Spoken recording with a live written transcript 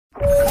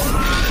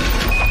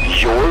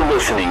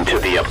listening to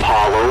the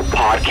Apollo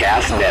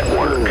Podcast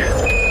Network.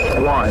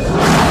 One.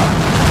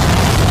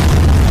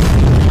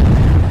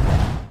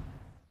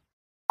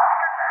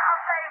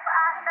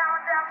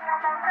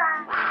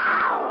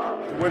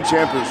 To win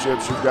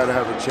championships, you've got to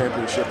have a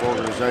championship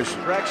organization.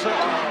 Drexel,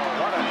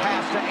 what a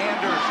pass to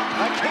Anders.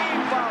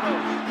 Hakeem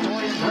follows.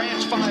 Dorian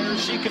Branch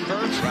fires, he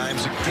converts.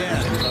 Grimes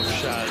again. Tough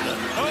shot.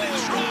 Oh,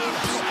 it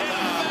drops.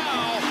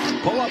 And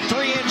now. Pull up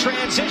three in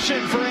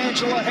transition for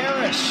Angela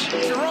Harris.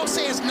 Jerome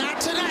says not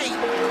tonight,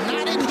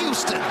 not in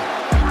Houston.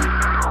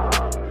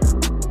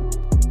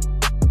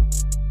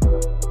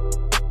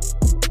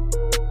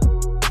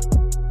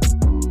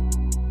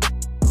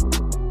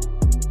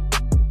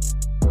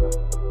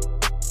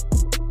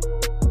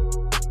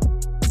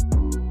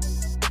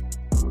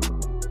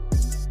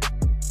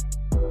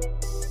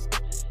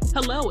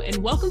 Hello, and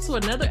welcome to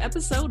another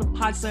episode of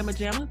Pod Slamma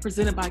Jamma,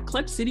 presented by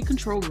Clutch City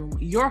Control Room,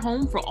 your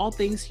home for all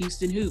things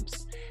Houston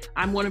Hoops.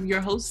 I'm one of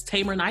your hosts,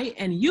 Tamer Knight,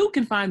 and you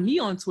can find me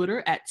on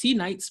Twitter at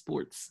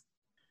 @TKnightSports.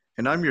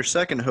 And I'm your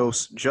second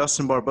host,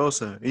 Justin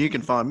Barbosa, and you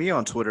can find me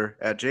on Twitter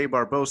at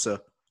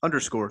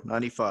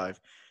jbarbosa_95.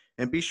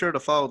 And be sure to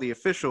follow the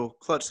official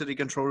Clutch City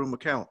Control Room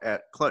account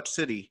at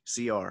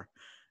ClutchCityCR,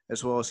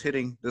 as well as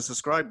hitting the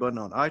subscribe button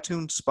on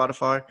iTunes,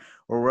 Spotify,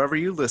 or wherever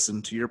you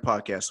listen to your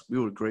podcast. We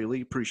would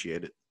greatly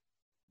appreciate it.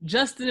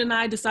 Justin and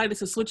I decided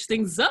to switch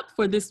things up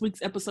for this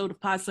week's episode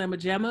of Pod Slamma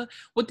Jamma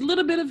with a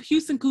little bit of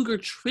Houston Cougar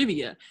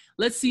trivia.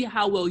 Let's see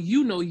how well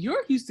you know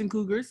your Houston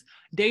Cougars,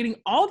 dating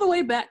all the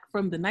way back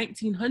from the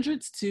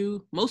 1900s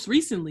to most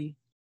recently.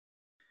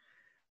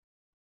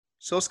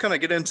 So let's kind of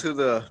get into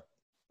the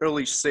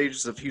early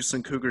stages of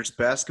Houston Cougars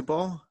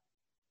basketball,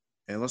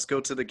 and let's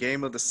go to the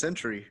game of the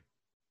century.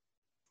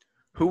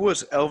 Who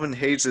was Elvin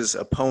Hayes'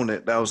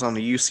 opponent that was on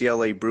the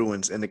UCLA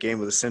Bruins in the game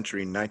of the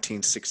century in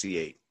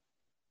 1968?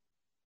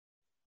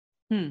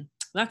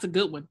 That's a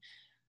good one.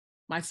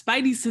 My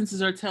spidey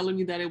senses are telling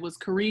me that it was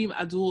Kareem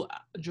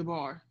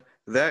Abdul-Jabbar.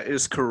 That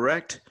is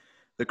correct.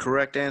 The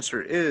correct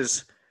answer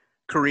is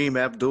Kareem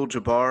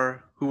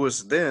Abdul-Jabbar, who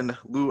was then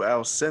Lou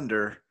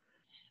Alcindor.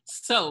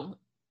 So,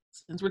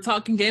 since we're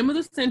talking game of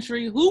the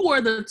century, who were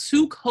the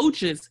two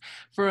coaches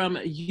from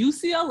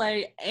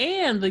UCLA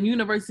and the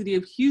University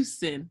of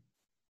Houston?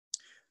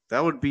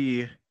 That would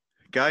be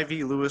Guy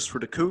V. Lewis for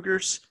the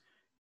Cougars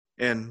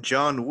and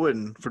John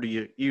Wooden for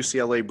the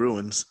UCLA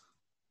Bruins.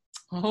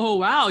 Oh,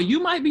 wow. You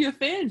might be a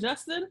fan,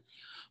 Justin.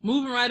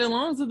 Moving right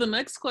along to the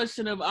next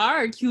question of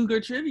our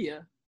Cougar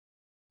trivia.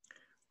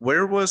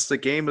 Where was the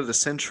game of the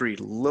century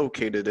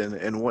located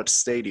in what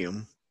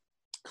stadium?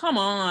 Come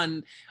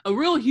on. A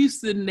real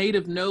Houston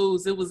native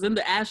knows it was in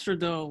the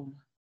Astrodome.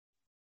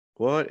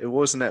 What? It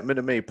wasn't at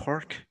Minute Maid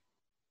Park?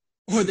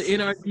 Or the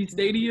NRG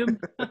Stadium?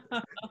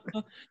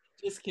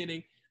 Just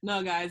kidding.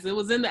 No, guys, it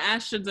was in the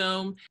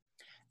Astrodome.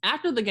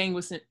 After the game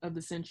of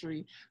the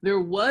century, there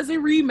was a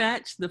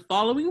rematch the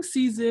following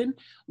season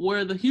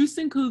where the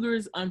Houston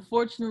Cougars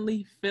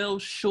unfortunately fell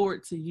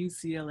short to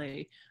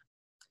UCLA.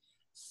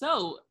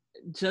 So,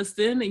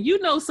 Justin, you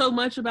know so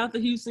much about the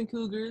Houston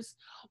Cougars.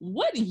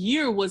 What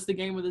year was the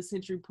game of the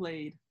century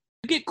played?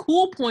 You get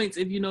cool points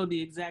if you know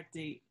the exact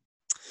date.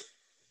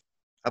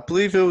 I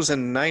believe it was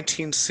in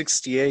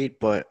 1968,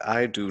 but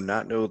I do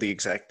not know the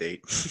exact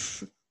date.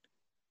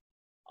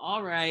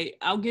 All right,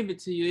 I'll give it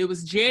to you. It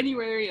was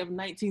January of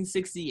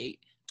 1968,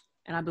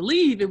 and I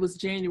believe it was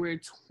January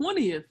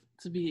 20th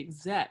to be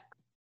exact.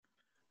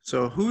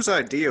 So whose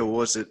idea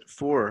was it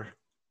for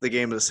the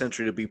game of the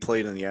century to be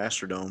played in the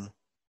Astrodome?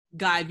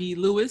 Guy V.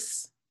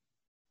 Lewis.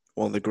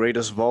 One of the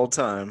greatest of all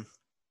time.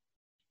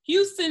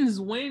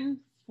 Houston's win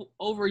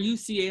over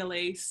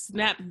UCLA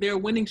snapped their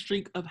winning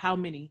streak of how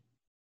many?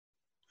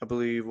 I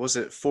believe, was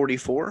it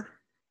 44?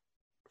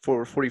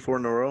 44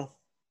 in a row?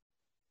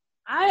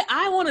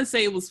 I want to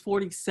say it was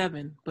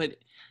 47, but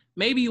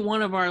maybe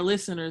one of our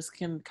listeners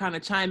can kind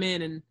of chime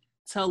in and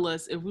tell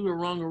us if we were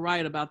wrong or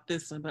right about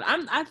this one. But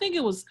I think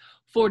it was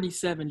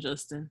 47,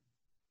 Justin.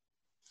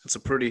 It's a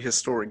pretty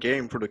historic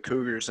game for the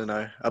Cougars, and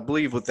I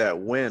believe with that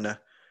win,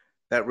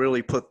 that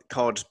really put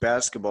college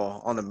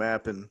basketball on the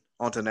map and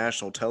onto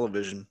national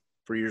television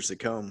for years to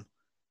come.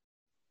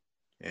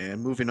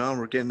 And moving on,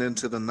 we're getting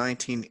into the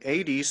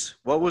 1980s.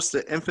 What was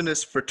the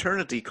infamous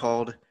fraternity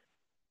called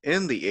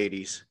in the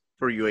 80s?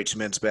 For UH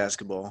men's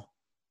basketball?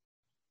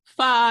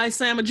 Phi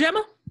Slamma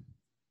Jamma.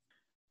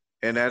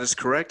 And that is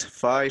correct.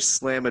 Phi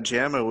Slamma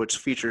Jamma, which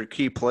featured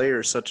key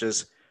players such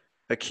as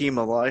Hakeem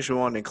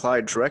Olajuwon and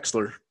Clyde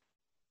Drexler,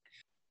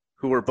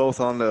 who were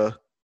both on the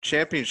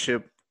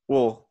championship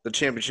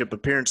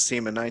appearance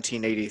team in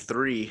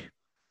 1983.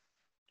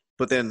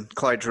 But then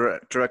Clyde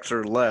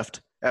Drexler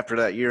left after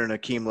that year, and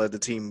Hakeem led the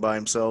team by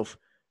himself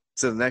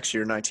to the next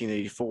year,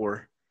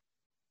 1984.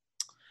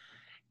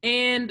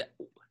 And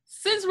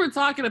since we're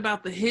talking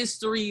about the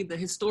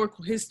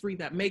historical history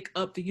that make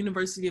up the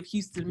University of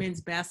Houston men's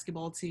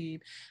basketball team,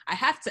 I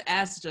have to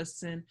ask,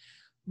 Justin,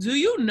 do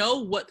you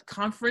know what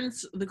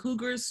conference the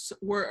Cougars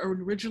were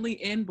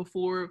originally in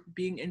before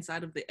being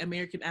inside of the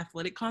American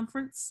Athletic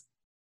Conference?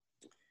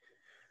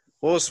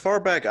 Well, as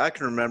far back I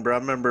can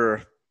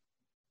remember,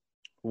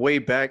 way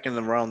back in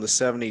around the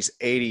 70s,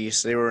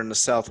 80s, they were in the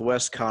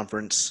Southwest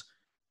Conference.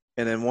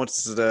 And then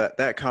once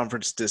that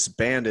conference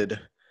disbanded,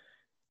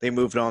 they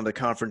moved on to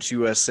Conference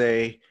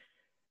USA.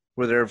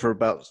 Were there for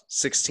about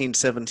 16,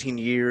 17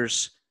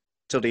 years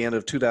till the end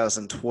of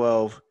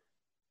 2012.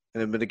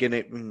 And in the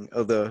beginning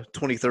of the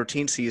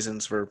 2013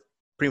 seasons for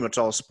pretty much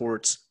all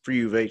sports for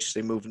U of H,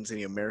 they moved into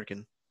the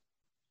American.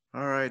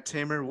 All right,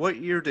 Tamer, what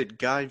year did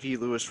Guy V.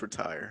 Lewis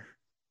retire?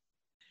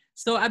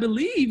 So I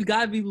believe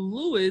Guy V.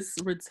 Lewis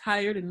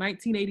retired in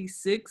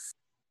 1986.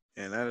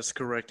 And that is the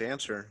correct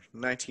answer,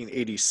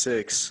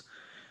 1986.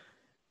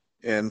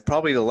 And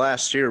probably the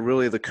last year,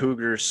 really, the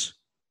Cougars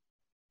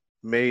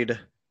made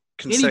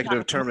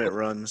consecutive tournament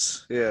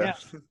runs. Yeah.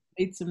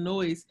 Made some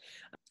noise.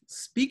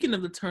 Speaking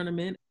of the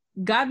tournament,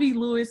 Guy V.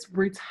 Lewis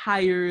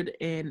retired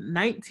in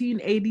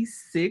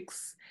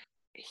 1986.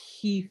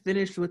 He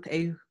finished with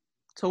a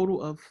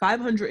total of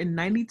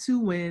 592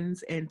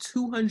 wins and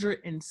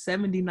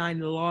 279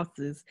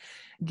 losses,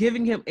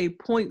 giving him a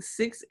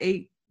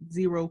 .680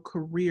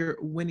 career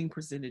winning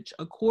percentage,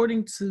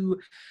 according to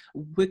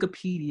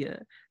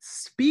Wikipedia.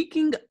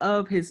 Speaking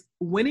of his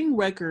winning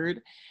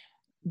record,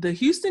 the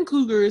Houston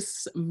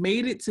Cougars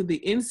made it to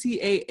the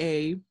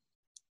NCAA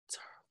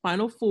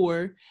Final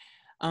Four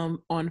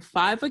on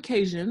 5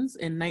 occasions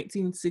in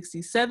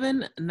 1967,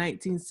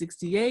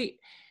 1968,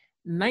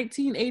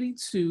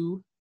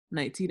 1982,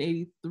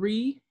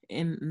 1983,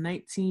 and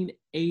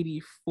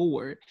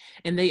 1984.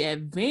 And they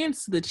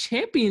advanced the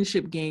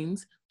championship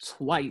games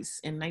twice,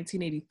 in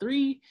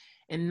 1983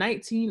 and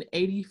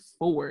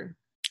 1984.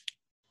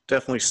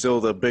 Definitely still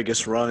the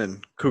biggest run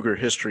in Cougar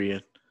history.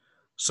 It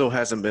so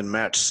hasn't been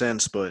matched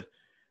since, but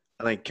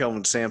I think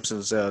Kelvin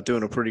Sampson's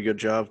doing a pretty good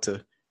job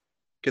to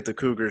get the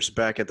Cougars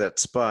back at that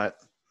spot.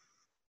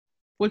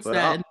 In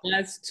the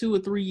last 2 or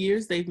 3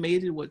 years, they've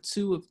made it,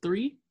 2 of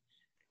 3?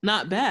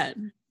 Not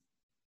bad.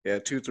 Yeah,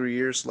 2-3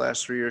 years,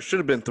 last 3 years. Should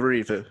have been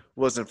 3 if it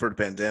wasn't for the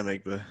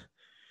pandemic. But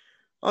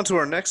on to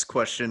our next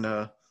question.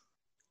 A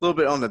little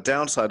bit on the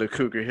downside of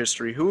Cougar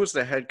history. Who was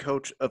the head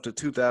coach of the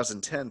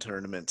 2010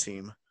 tournament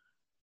team?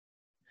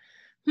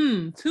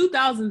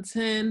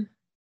 2010,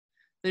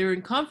 they were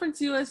in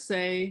Conference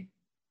USA.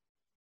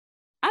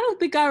 I don't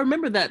think I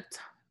remember that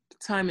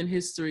time in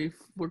history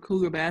for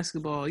Cougar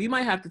basketball. You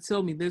might have to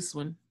tell me this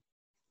one.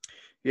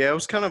 Yeah, it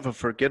was kind of a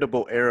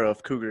forgettable era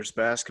of Cougars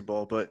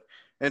basketball, but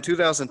in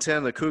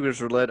 2010, the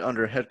Cougars were led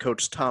under head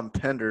coach Tom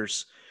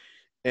Penders,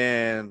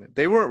 and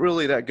they weren't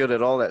really that good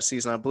at all that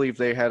season. I believe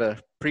they had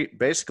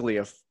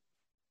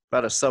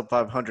about a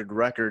sub-500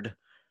 record,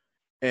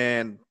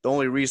 and the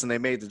only reason they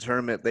made the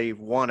tournament, they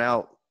won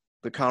out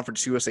the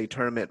Conference USA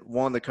tournament,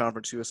 won the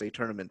Conference USA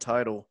tournament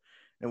title,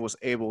 and was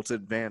able to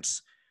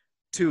advance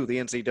to the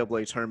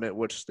NCAA tournament,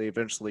 which they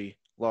eventually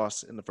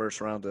lost in the first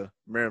round to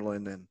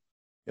Maryland, and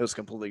it was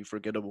completely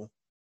forgettable.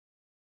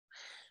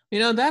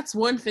 That's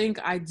one thing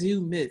I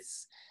do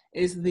miss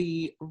is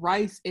the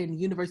Rice and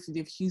University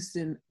of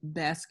Houston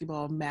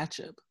basketball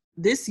matchup.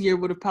 This year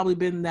would have probably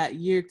been that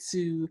year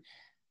to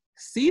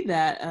see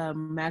that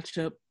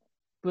matchup.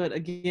 But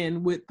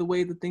again, with the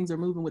way that things are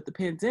moving with the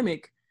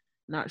pandemic,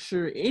 not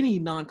sure any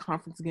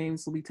non-conference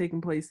games will be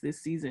taking place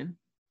this season.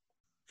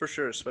 For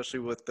sure, especially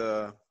with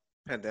the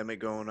pandemic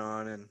going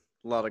on and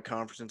a lot of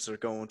conferences are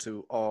going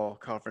to all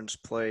conference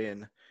play.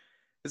 And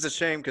it's a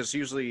shame because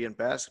usually in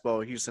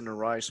basketball, Houston and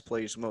Rice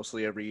plays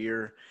mostly every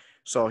year.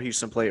 Saw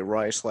Houston play at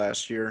Rice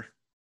last year.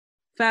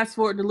 Fast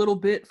forward a little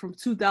bit from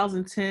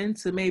 2010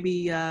 to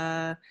maybe,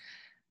 I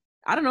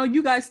don't know,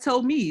 you guys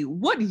tell me,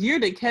 what year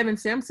did Kevin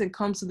Sampson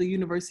come to the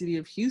University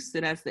of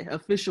Houston as the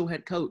official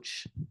head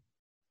coach?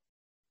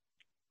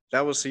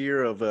 That was the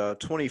year of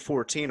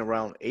 2014,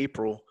 around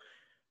April.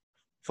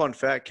 Fun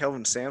fact,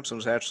 Kelvin Sampson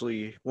was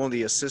actually one of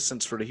the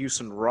assistants for the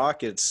Houston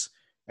Rockets.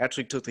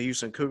 Actually took the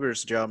Houston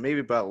Cougars job maybe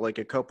about like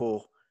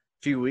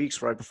few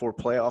weeks right before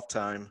playoff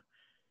time.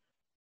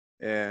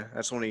 Yeah,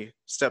 that's when he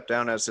stepped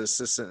down as an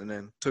assistant and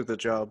then took the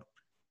job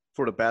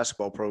for the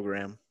basketball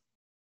program.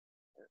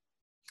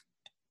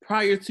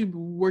 Prior to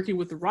working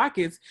with the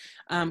Rockets,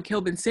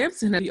 Kelvin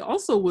Sampson, he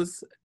also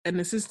was an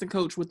assistant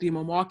coach with the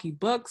Milwaukee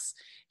Bucks.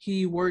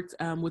 He worked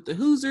with the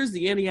Hoosiers,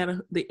 the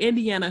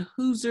Indiana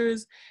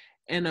Hoosiers,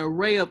 and an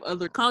array of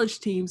other college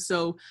teams.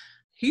 So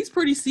he's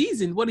pretty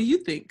seasoned. What do you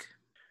think?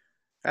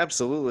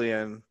 Absolutely,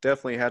 and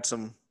definitely had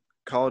some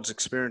college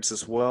experience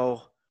as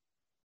well.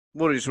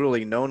 What he's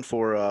really known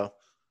for,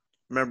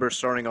 remember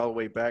starting all the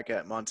way back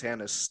at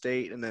Montana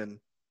State and then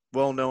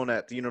well known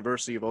at the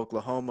University of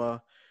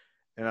Oklahoma,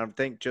 and I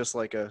think just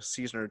like a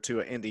season or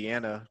two at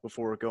Indiana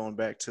before going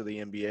back to the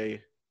NBA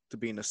to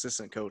be an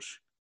assistant coach.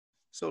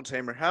 So,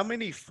 Tamer, how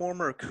many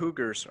former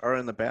Cougars are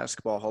in the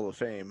Basketball Hall of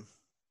Fame?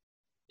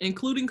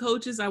 Including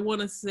coaches, I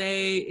want to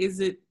say, is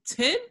it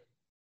 10?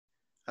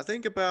 I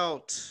think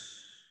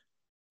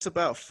it's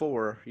about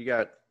 4. You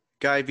got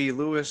Guy V.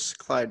 Lewis,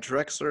 Clyde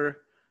Drexler,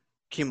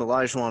 Keem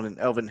Olajuwon, and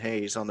Elvin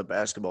Hayes on the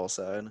basketball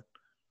side.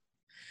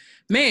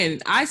 Man,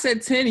 I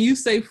said 10, you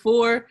say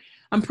 4.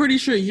 I'm pretty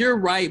sure you're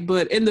right,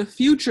 but in the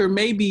future,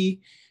 maybe,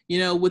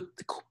 with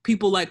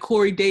people like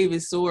Corey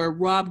Davis or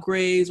Rob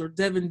Graves or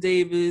Devin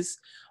Davis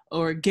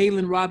or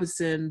Galen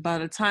Robinson, by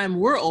the time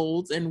we're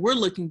old and we're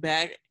looking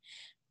back,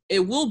 it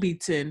will be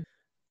 10.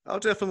 I'll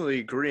definitely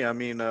agree. I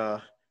mean,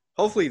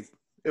 hopefully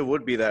it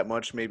would be that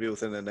much maybe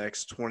within the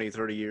next 20,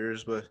 30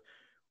 years. But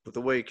with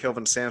the way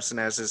Kelvin Sampson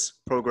has his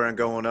program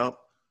going up,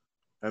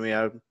 I mean,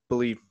 I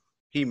believe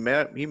he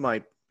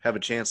might have a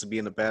chance to be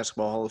in the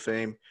Basketball Hall of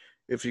Fame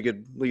if he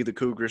could lead the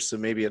Cougars to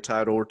maybe a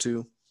title or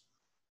two.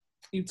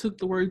 You took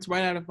the words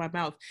right out of my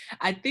mouth.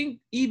 I think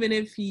even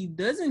if he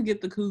doesn't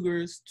get the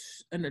Cougars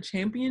in a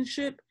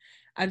championship,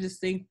 I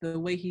just think the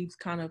way he's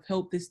kind of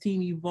helped this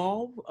team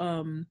evolve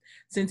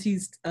since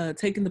he's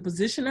taken the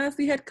position as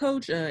the head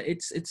coach,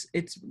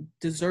 it's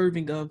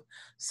deserving of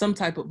some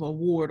type of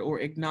award or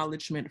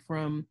acknowledgement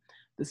from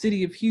the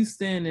city of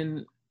Houston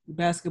and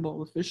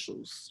basketball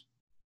officials.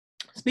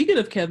 Speaking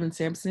of Kevin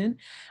Sampson,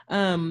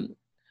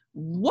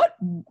 what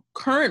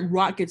current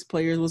Rockets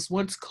player was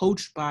once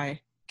coached by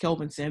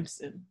Kelvin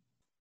Sampson?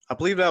 I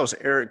believe that was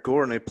Eric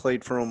Gordon. They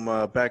played for him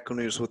back when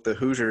he was with the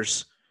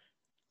Hoosiers,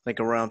 I think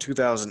around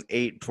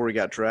 2008 before he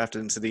got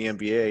drafted into the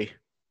NBA.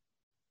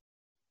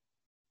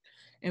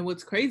 And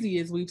what's crazy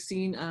is we've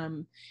seen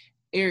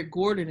Eric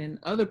Gordon and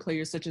other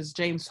players such as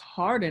James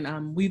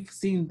Harden. We've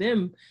seen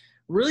them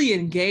really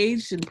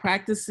engaged in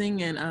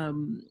practicing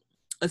and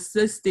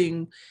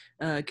assisting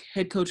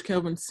head coach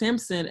Kelvin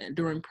Sampson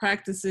during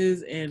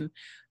practices and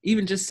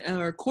even just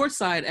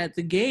courtside at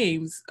the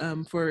games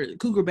for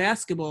Cougar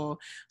basketball.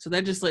 So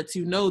that just lets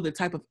you know the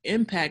type of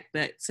impact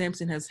that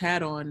Sampson has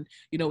had on,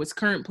 his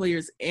current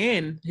players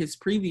and his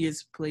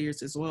previous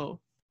players as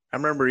well. I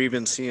remember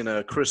even seeing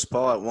Chris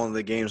Paul at one of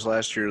the games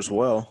last year as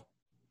well.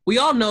 We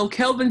all know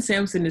Kelvin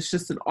Sampson is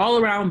just an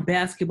all-around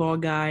basketball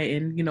guy.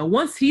 And,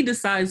 once he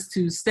decides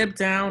to step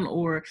down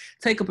or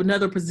take up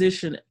another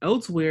position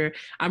elsewhere,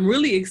 I'm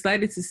really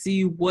excited to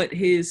see what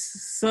his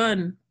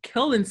son,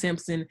 Kelvin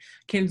Sampson,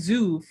 can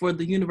do for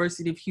the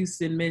University of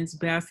Houston men's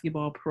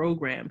basketball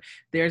program.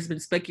 There's been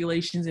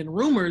speculations and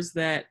rumors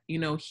that,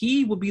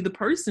 he will be the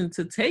person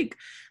to take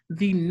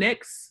the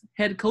next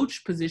head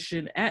coach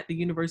position at the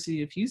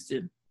University of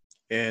Houston.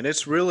 And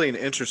it's really an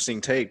interesting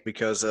take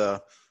because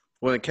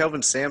when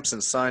Kelvin Sampson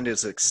signed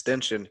his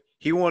extension,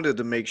 he wanted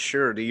to make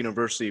sure the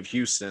University of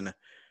Houston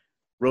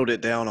wrote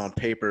it down on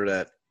paper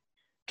that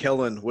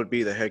Kellen would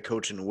be the head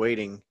coach in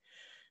waiting.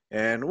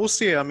 And we'll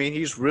see. I mean,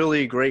 he's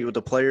really great with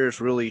the players,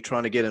 really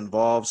trying to get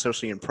involved,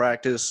 especially in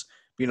practice,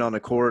 being on the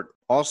court.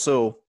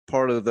 Also,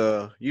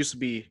 used to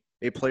be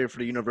a player for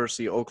the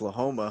University of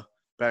Oklahoma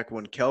back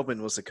when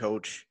Kelvin was the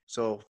coach.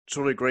 So it's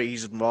really great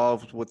he's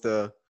involved with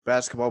the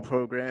basketball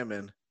program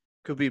and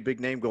could be a big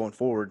name going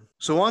forward.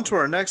 So on to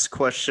our next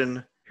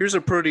question. Here's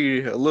a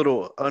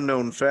little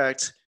unknown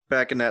fact.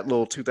 Back in that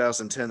little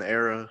 2010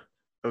 era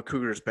of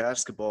Cougars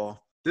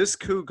basketball, this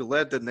Coug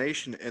led the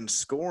nation in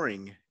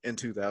scoring in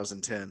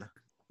 2010.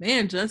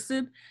 Man,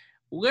 Justin,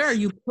 where are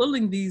you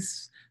pulling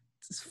these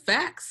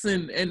facts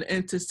and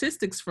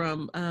statistics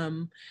from?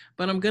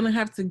 But I'm going to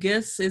have to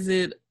guess, is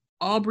it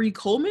Aubrey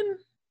Coleman?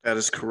 That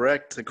is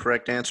correct. The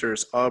correct answer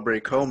is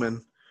Aubrey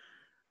Coleman.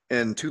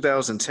 In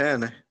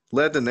 2010,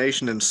 led the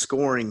nation in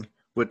scoring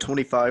with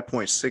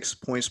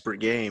 25.6 points per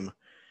game.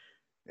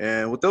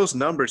 And with those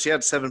numbers, he had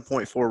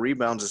 7.4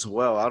 rebounds as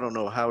well. I don't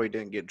know how he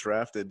didn't get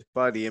drafted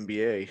by the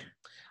NBA.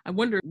 I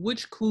wonder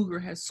which Cougar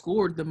has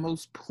scored the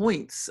most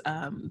points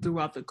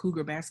throughout the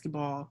Cougar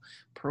basketball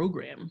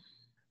program.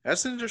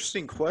 That's an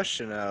interesting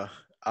question.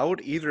 I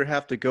would either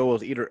have to go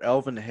with either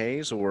Elvin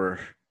Hayes or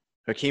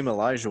Hakeem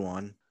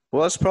Olajuwon.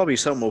 Well, that's probably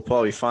something we'll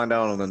probably find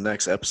out on the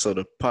next episode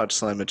of Pod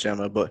Slam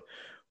Gemma, but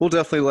we'll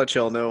definitely let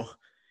y'all know.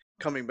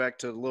 Coming back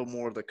to a little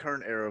more of the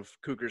current era of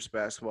Cougars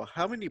basketball,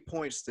 how many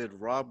points did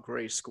Rob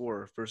Gray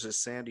score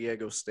versus San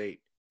Diego State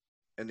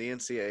in the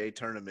NCAA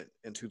tournament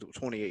in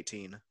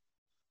 2018?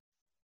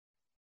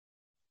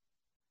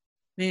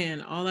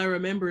 Man, all I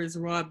remember is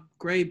Rob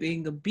Gray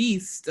being a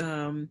beast,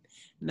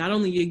 not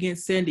only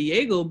against San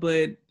Diego,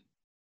 but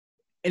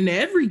in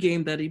every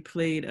game that he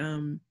played.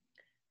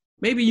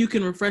 Maybe you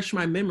can refresh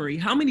my memory.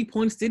 How many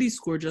points did he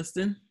score,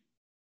 Justin?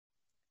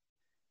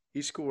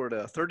 He scored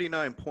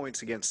 39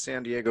 points against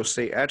San Diego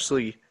State.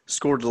 Actually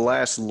scored the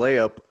last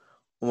layup,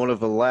 one of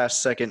the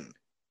last second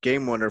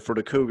game winner for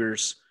the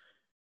Cougars.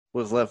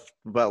 Was left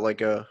about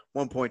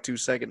 1.2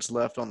 seconds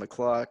left on the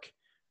clock.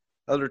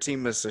 Other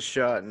team missed a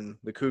shot, and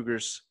the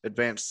Cougars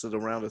advanced to the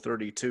round of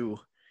 32.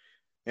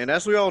 And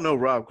as we all know,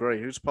 Rob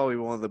Gray, who's probably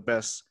one of the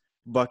best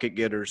bucket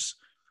getters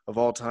of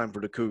all time for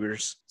the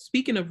Cougars.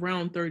 Speaking of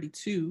round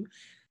 32,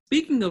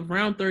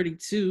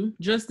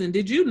 Justin,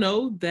 did you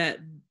know that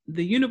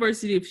the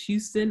University of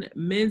Houston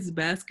men's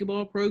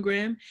basketball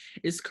program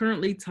is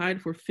currently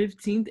tied for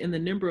 15th in the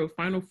number of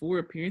Final Four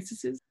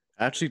appearances?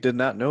 I actually did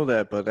not know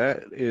that, but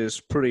that is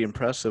pretty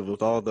impressive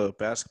with all the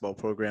basketball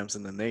programs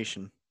in the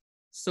nation.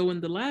 So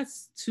in the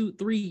last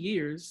 3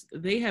 years,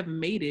 they have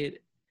made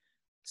it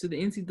to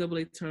the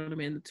NCAA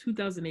tournament in the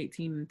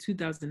 2018 and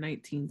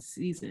 2019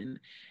 season.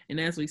 And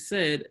as we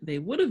said, they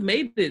would have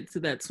made it to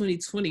that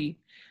 2020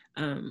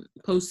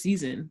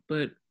 postseason,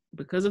 but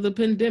because of the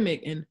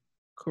pandemic and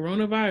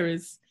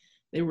coronavirus,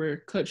 they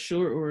were cut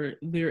short, or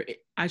their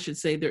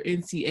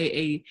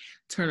NCAA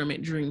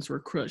tournament dreams were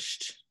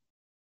crushed.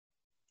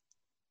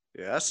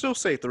 Yeah, I still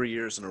say 3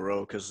 years in a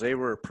row because they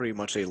were pretty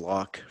much a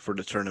lock for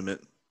the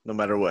tournament, no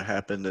matter what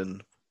happened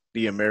in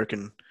the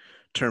American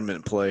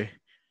tournament play.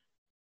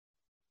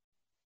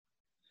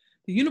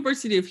 The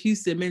University of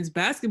Houston men's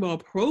basketball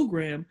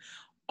program,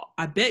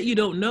 I bet you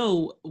don't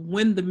know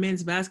when the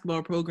men's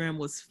basketball program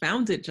was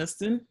founded,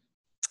 Justin.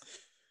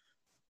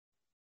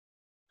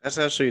 That's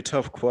actually a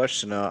tough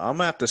question. I'm going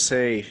to have to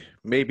say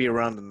maybe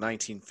around the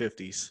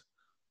 1950s.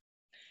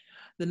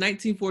 The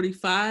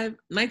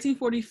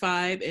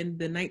 1945 and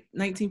the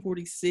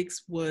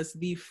 1946 was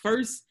the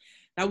first,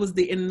 that was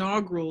the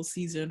inaugural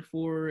season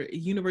for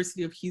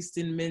University of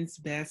Houston men's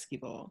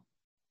basketball.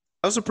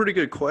 That was a pretty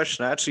good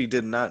question. I actually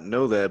did not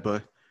know that,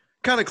 but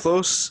kind of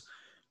close,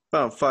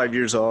 about 5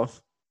 years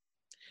off.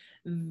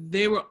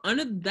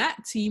 That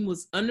team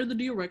was under the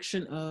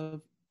direction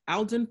of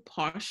Alden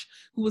Posh,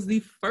 who was the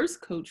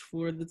first coach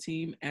for the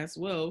team as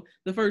well,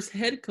 the first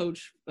head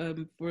coach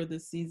for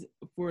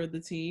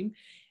the team.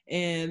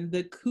 And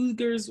the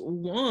Cougars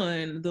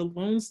won the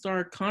Lone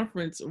Star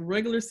Conference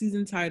regular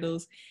season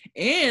titles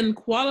and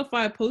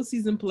qualified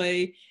postseason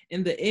play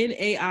in the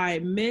NAI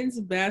men's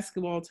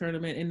basketball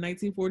tournament in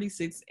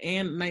 1946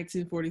 and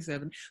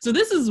 1947. So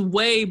this is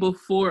way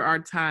before our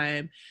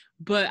time,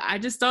 but I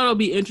just thought it would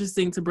be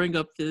interesting to bring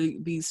up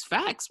these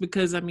facts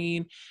because, I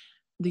mean,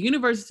 the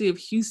University of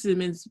Houston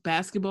men's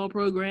basketball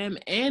program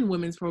and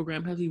women's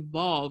program have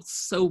evolved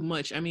so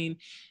much. I mean,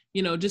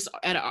 you know, just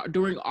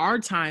during our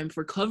time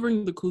for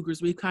covering the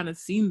Cougars, we've kind of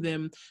seen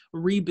them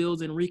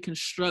rebuild and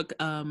reconstruct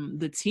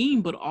the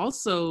team, but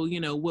also, you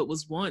know, what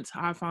was once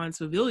High-Fines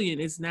Pavilion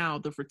is now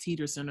the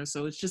Fertitta Center.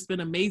 So it's just been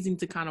amazing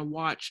to kind of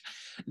watch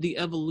the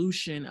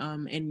evolution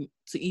and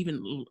to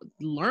even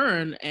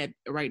learn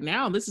right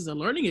now. This is a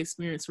learning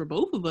experience for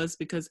both of us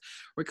because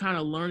we're kind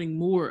of learning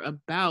more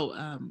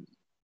about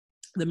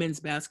the men's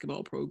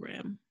basketball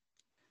program.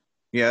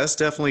 Yeah, it's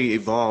definitely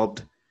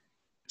evolved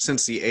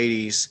since the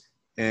 80s.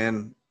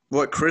 And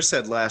what Chris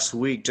said last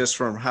week, just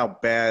from how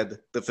bad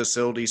the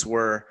facilities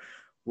were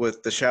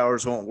with the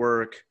showers won't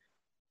work,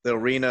 the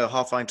arena,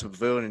 High-Fines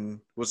Pavilion,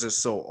 was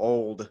just so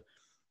old.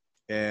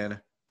 And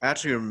I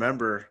actually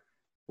remember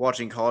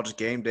watching College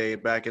Game Day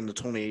back in the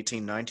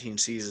 2018-19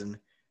 season.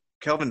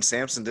 Kelvin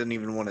Sampson didn't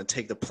even want to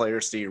take the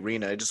players to the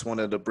arena. I just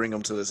wanted to bring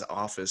them to his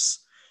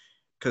office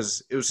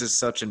because it was just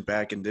such in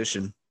bad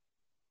condition.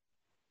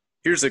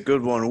 Here's a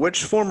good one.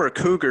 Which former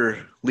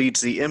Cougar leads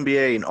the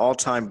NBA in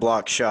all-time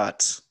block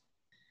shots?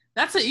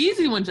 That's an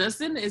easy one,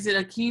 Justin. Is it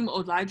Hakeem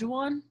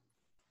Olajuwon?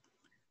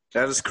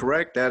 That is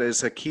correct. That is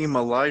Hakeem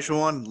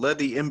Olajuwon, led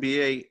the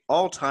NBA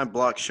all-time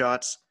block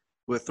shots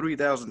with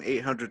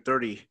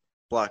 3,830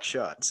 block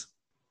shots.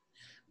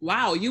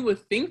 Wow, you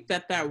would think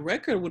that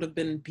record would have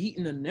been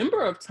beaten a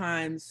number of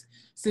times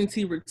since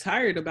he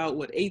retired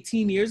about,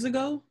 18 years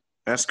ago?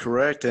 That's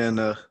correct, and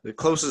the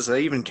closest I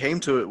even came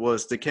to it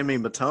was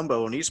Dikembe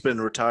Mutombo, and he's been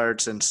retired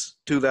since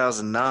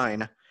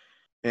 2009,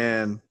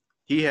 and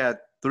he had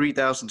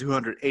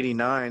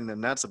 3,289,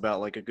 and that's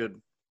about like a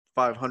good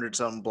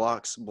 500-something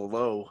blocks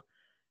below,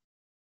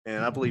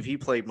 and I believe he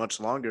played much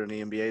longer in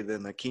the NBA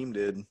than Hakeem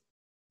did.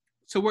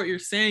 So what you're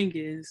saying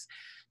is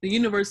the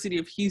University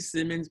of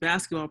Houston men's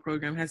basketball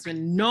program has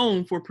been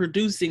known for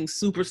producing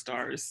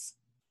superstars.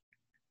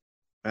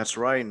 That's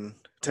right, and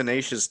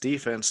tenacious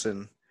defense,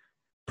 and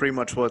pretty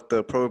much what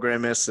the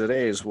program is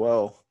today as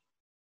well.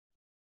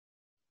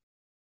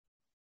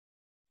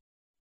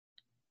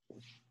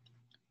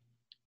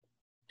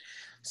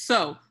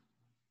 So,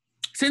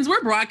 since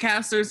we're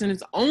broadcasters and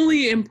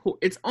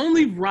it's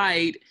only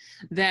right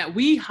that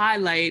we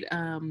highlight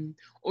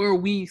or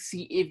we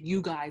see if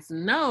you guys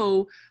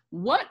know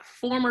what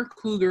former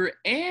Cougar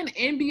and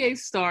NBA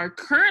star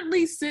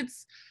currently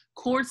sits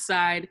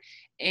courtside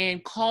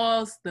and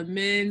calls the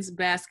men's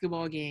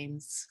basketball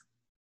games.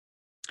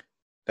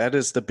 That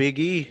is the Big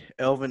E,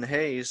 Elvin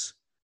Hayes.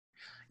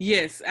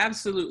 Yes,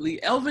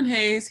 absolutely. Elvin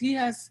Hayes, he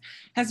has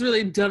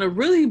really done a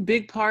really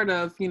big part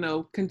of,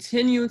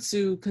 continue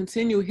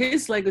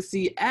his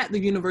legacy at the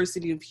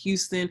University of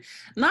Houston,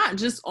 not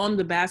just on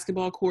the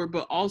basketball court,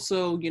 but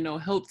also,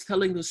 help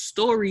telling the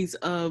stories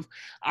of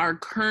our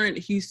current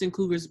Houston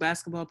Cougars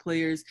basketball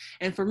players.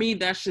 And for me,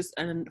 that's just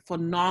a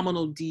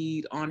phenomenal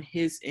deed on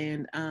his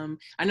end.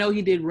 I know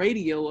he did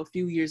radio a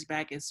few years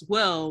back as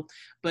well,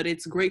 but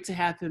it's great to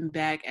have him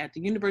back at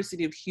the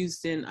University of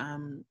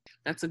Houston.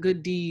 That's a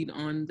good deed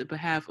on the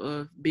behalf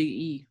of Big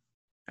E.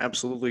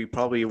 Absolutely,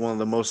 probably one of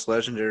the most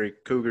legendary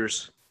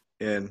Cougars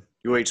in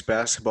UH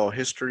basketball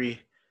history.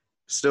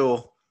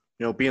 Still,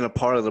 being a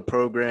part of the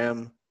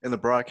program and the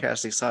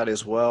broadcasting side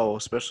as well,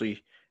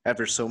 especially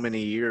after so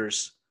many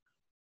years.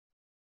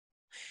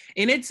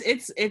 And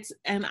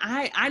and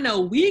I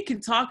know we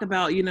can talk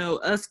about,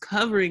 us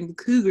covering the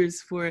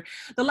Cougars for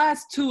the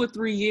last 2 or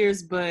 3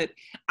 years, but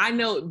I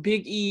know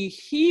Big E,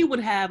 he would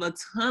have a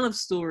ton of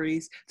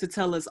stories to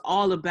tell us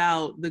all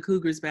about the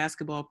Cougars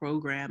basketball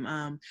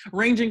program,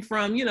 ranging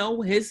from,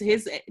 his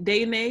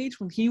day and age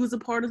when he was a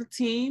part of the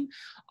team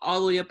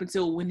all the way up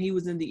until when he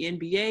was in the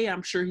NBA.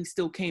 I'm sure he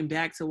still came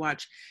back to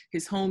watch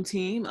his home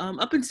team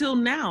up until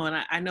now.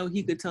 And I know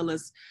he could tell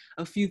us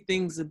a few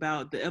things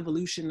about the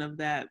evolution of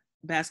that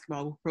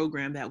basketball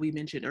program that we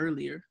mentioned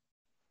earlier.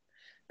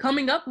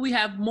 Coming up, we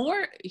have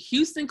more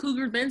Houston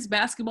Cougar men's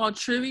basketball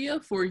trivia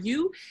for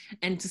you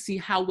and to see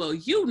how well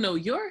you know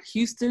your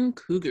Houston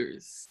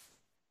Cougars.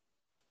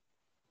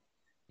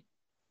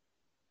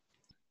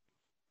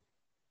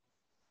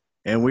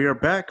 And we are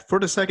back for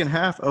the second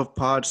half of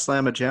Pod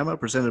Slamma Jamma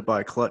presented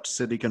by Clutch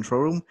City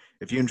Control Room.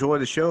 If you enjoy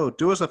the show,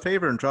 do us a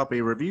favor and drop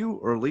a review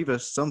or leave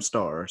us some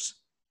stars.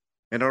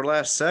 In our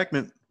last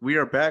segment, we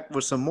are back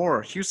with some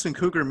more Houston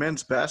Cougar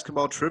men's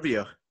basketball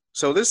trivia.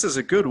 So this is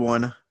a good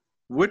one.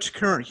 Which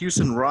current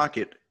Houston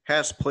Rocket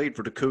has played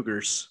for the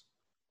Cougars?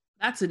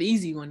 That's an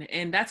easy one,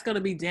 and that's going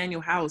to be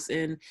Daniel House.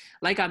 And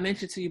like I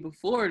mentioned to you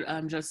before,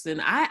 Justin,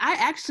 I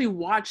actually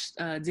watched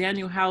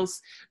Daniel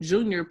House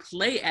Jr.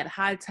 play at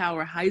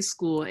Hightower High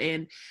School,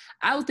 and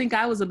I would think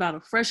I was about a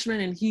freshman,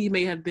 and he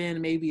may have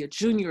been maybe a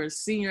junior or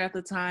senior at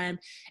the time,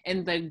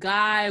 and the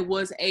guy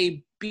was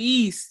a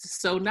beast.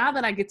 So now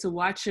that I get to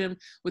watch him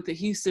with the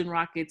Houston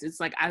Rockets,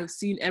 it's like I've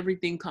seen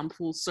everything come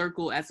full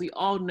circle. As we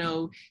all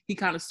know, he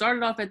kind of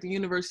started off at the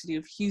University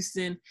of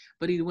Houston,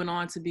 but he went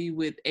on to be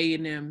with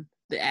A&M,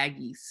 the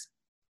Aggies.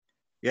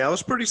 Yeah, I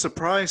was pretty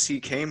surprised he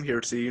came here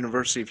to the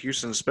University of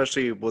Houston,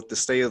 especially with the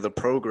state of the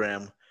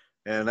program.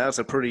 And that was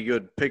a pretty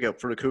good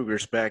pickup for the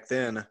Cougars back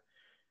then.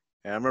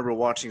 And I remember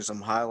watching some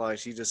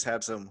highlights. He just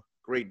had some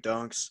great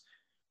dunks,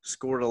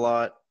 scored a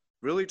lot.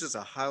 Really just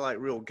a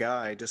highlight reel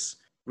guy. Just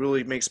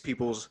really makes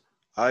people's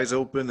eyes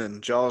open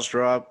and jaws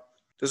drop.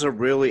 Just a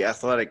really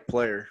athletic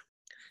player.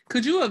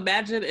 Could you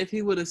imagine if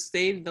he would have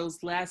stayed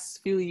those last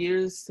few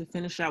years to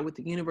finish out with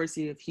the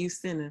University of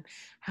Houston and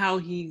how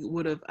he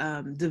would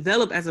have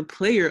developed as a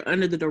player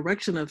under the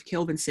direction of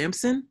Kelvin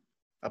Sampson?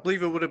 I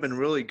believe it would have been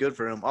really good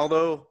for him.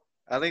 Although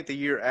I think the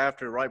year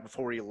after, right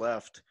before he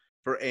left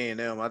for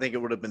A&M, I think it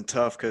would have been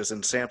tough because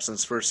in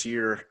Sampson's first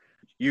year,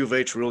 U of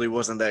H really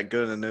wasn't that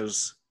good, and it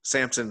was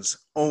Sampson's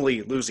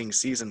only losing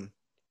season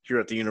here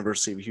at the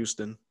University of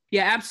Houston.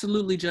 Yeah,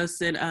 absolutely,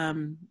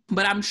 Justin.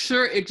 But I'm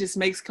sure it just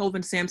makes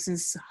Kelvin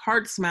Sampson's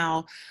heart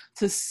smile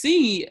to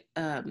see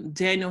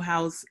Daniel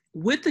House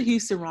with the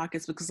Houston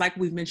Rockets because like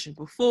we've mentioned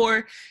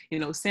before,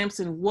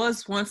 Sampson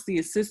was once the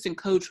assistant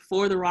coach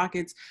for the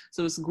Rockets.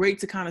 So it's great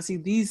to kind of see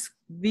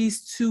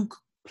these two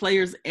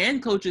players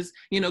and coaches,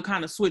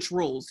 kind of switch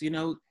roles.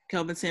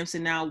 Kelvin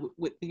Sampson now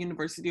with the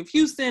University of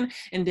Houston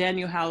and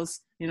Daniel House,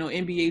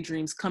 NBA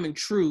dreams coming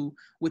true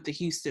with the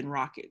Houston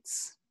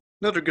Rockets.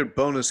 Another good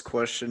bonus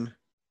question.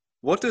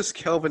 What does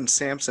Kelvin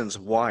Sampson's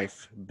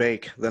wife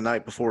bake the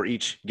night before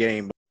each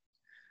game?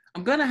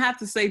 I'm going to have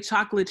to say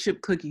chocolate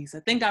chip cookies.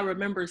 I think I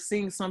remember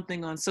seeing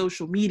something on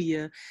social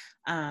media,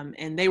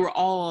 and they were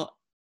all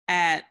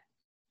at,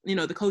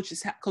 the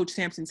Coach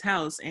Sampson's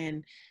house,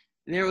 and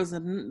there was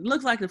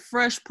looked like a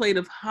fresh plate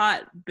of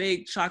hot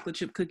baked chocolate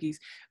chip cookies.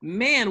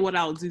 Man, what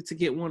I'll do to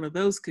get one of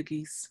those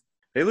cookies.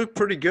 They look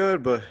pretty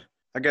good, but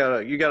you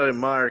gotta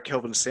admire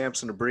Kelvin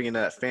Sampson to bring in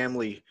that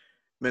family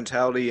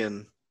mentality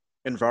and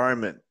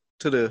environment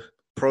to the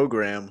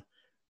program,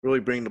 really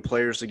bring the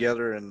players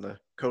together and the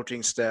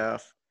coaching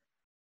staff,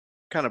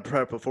 kind of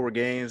prep before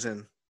games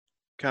and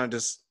kind of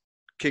just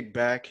kick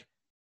back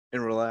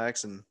and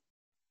relax and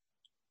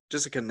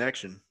just a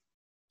connection.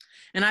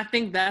 And I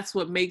think that's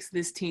what makes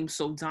this team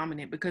so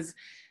dominant because,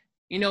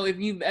 if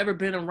you've ever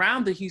been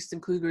around the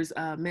Houston Cougars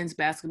men's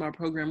basketball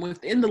program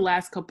within the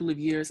last couple of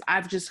years,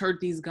 I've just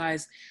heard these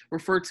guys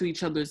refer to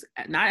each other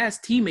not as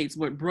teammates,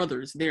 but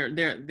brothers.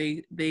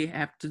 They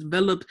have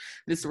developed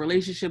this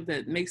relationship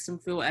that makes them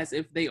feel as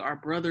if they are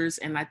brothers.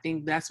 And I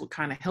think that's what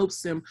kind of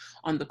helps them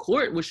on the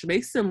court, which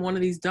makes them one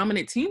of these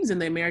dominant teams in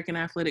the American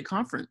Athletic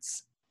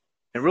Conference.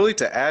 And really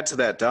to add to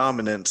that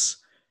dominance,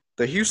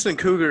 the Houston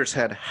Cougars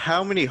had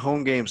how many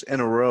home games in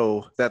a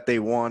row that they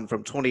won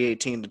from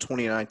 2018 to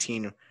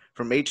 2019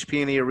 from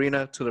HP&E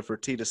Arena to the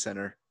Fertitta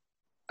Center?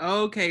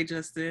 Okay,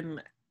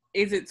 Justin.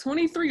 Is it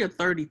 23 or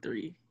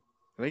 33?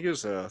 I think it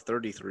was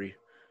 33.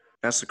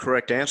 That's the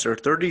correct answer.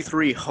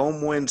 33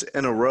 home wins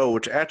in a row,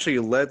 which actually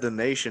led the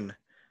nation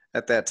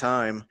at that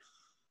time,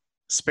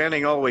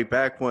 spanning all the way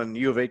back when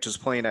U of H was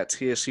playing at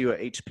TSU at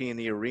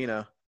HP&E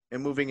Arena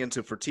and moving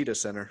into Fertitta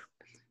Center.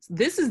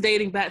 This is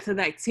dating back to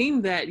that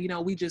team that,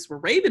 we just were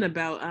raving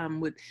about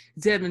with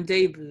Devin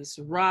Davis,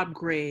 Rob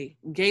Gray,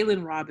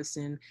 Galen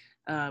Robinson,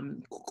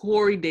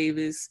 Corey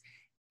Davis,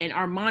 and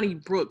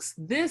Armani Brooks.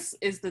 This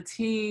is the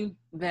team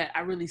that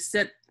I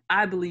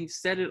believe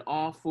set it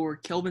off for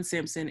Kelvin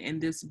Sampson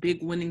and this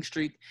big winning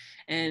streak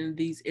and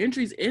these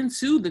entries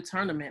into the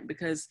tournament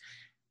because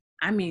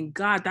I mean,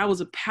 God, that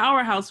was a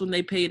powerhouse when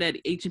they played at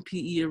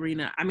H&PE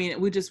Arena. I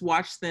mean, we just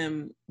watched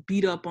them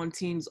beat up on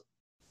teams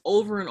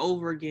over and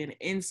over again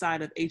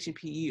inside of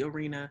H&PE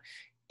Arena,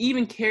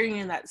 even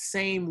carrying that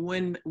same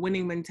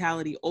winning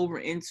mentality over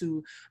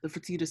into the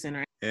Fertitta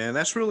Center. And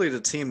that's really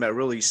the team that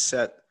really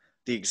set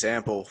the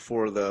example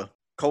for the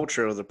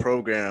culture of the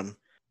program.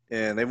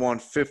 And they won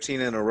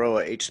 15 in a row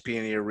at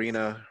H&PE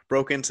Arena,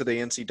 broke into the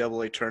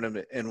NCAA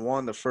tournament, and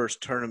won the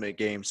first tournament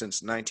game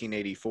since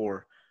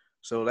 1984.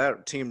 So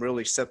that team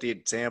really set the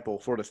example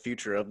for the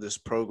future of this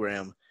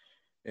program.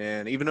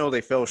 And even though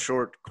they fell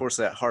short, of course,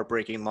 that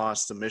heartbreaking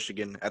loss to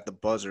Michigan at the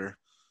buzzer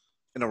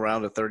in a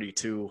round of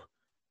 32,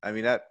 I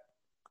mean, that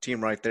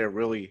team right there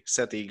really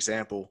set the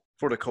example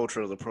for the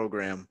culture of the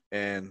program.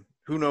 And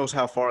who knows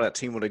how far that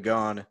team would have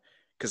gone,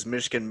 because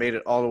Michigan made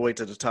it all the way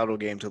to the title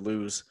game to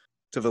lose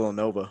to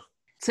Villanova.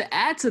 To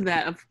add to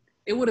that,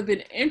 it would have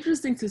been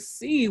interesting to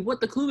see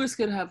what the Cougars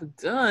could have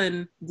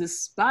done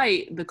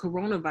despite the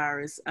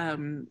coronavirus.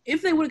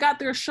 If they would have got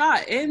their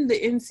shot in the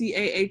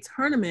NCAA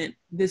tournament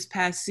this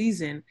past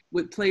season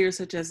with players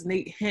such as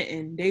Nate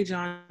Hinton,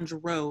 Dejon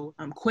Jarreau,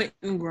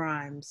 Quentin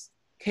Grimes,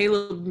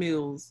 Caleb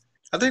Mills.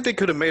 I think they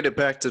could have made it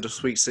back to the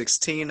Sweet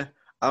 16.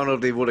 I don't know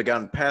if they would have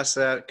gotten past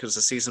that, because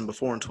the season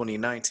before in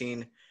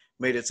 2019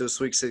 made it to the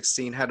Sweet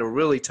 16, had a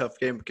really tough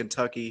game with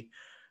Kentucky.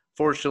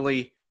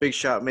 Fortunately, big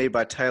shot made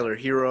by Tyler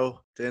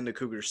Hero to end the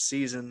Cougars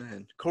season,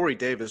 and Corey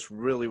Davis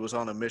really was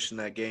on a mission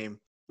that game.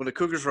 When the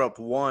Cougars were up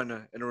 1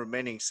 in the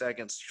remaining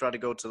seconds, tried to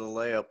go to the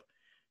layup,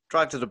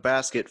 tried to the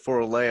basket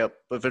for a layup,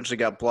 but eventually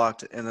got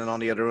blocked. And then on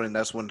the other end,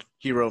 that's when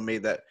Hero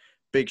made that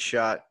big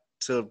shot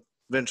to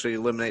eventually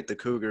eliminate the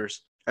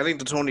Cougars. I think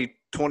the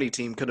 2020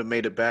 team could have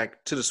made it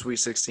back to the Sweet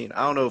 16.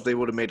 I don't know if they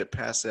would have made it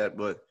past that,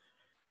 but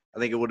I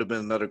think it would have been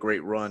another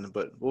great run.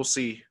 But we'll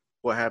see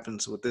what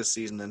happens with this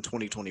season in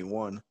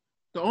 2021.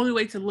 The only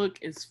way to look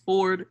is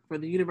forward for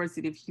the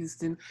University of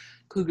Houston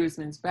Cougars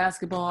men's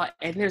basketball.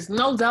 And there's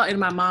no doubt in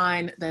my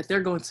mind that they're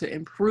going to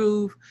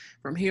improve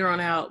from here on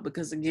out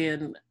because,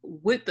 again,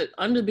 with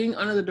being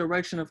under the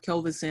direction of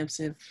Kelvin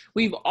Sampson,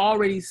 we've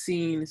already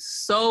seen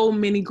so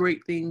many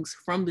great things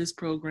from this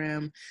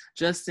program.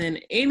 Justin,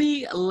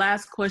 any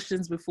last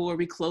questions before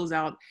we close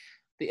out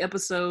the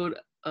episode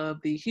of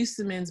the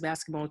Houston men's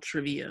basketball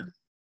trivia?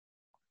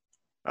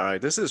 All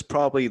right, this is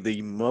probably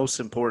the most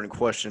important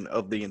question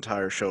of the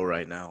entire show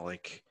right now.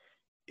 Like,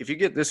 if you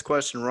get this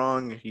question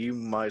wrong, you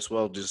might as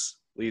well just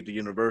leave the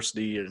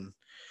university and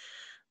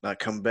not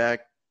come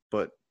back.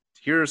 But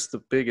here's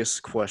the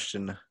biggest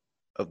question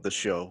of the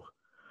show.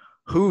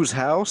 Whose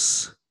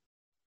house?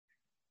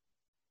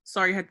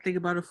 Sorry, I had to think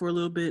about it for a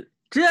little bit.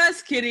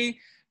 Just kidding.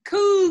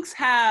 Cougs'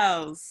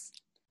 house.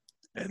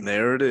 And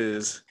there it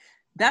is.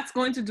 That's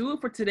going to do it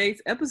for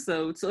today's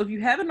episode. So if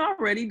you haven't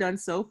already done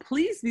so,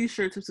 please be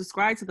sure to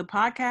subscribe to the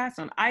podcast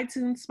on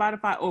iTunes,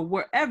 Spotify, or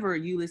wherever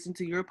you listen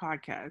to your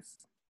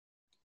podcasts.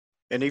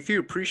 And if you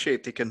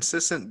appreciate the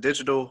consistent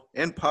digital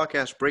and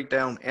podcast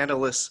breakdown,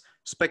 analysts,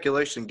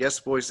 speculation,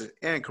 guest voices,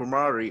 and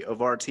camaraderie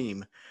of our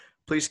team,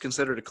 please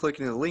consider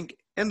clicking the link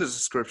in the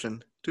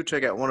description to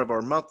check out one of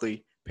our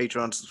monthly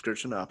Patreon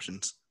subscription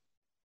options.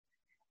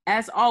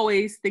 As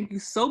always, thank you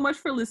so much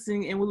for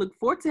listening, and we look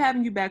forward to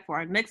having you back for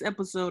our next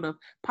episode of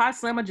Pod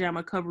Slamma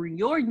Jamma covering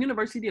your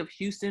University of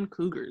Houston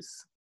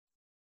Cougars.